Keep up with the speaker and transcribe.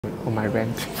for my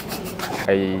rent.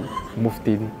 I moved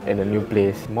in a new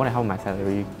place. More than half my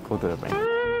salary go to the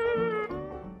rent.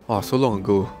 Wow, so long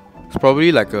ago. It's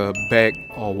probably like a bag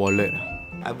or wallet.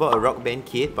 I bought a rock band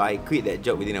kit, but I quit that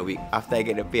job within a week. After I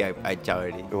get the pay, I chow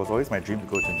already. It was always my dream to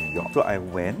go to New York. So I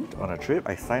went on a trip,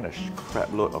 I signed a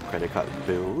crap load of credit card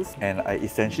bills, and I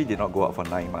essentially did not go out for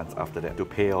 9 months after that to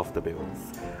pay off the bills.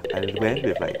 I went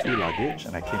with like 2 luggage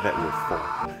and I came back with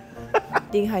 4. I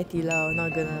think Hai Di Lao,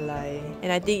 not gonna lie.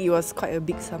 And I think it was quite a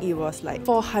big sum. It was like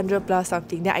 400 plus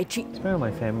something. Then I treat. Spend with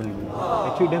my family.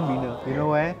 I treat them dinner. You know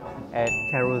where? At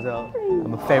Carousel.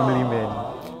 I'm a family man.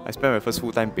 I spent my first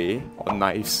full-time pay on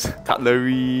knives,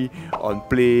 cutlery, on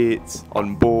plates,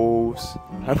 on bowls.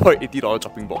 I bought an $80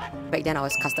 chopping board. Back then I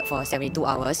was casted for 72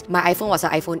 hours. My iPhone was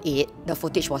an iPhone 8. The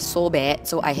footage was so bad,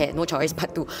 so I had no choice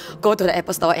but to go to the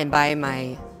Apple store and buy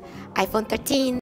my iPhone 13.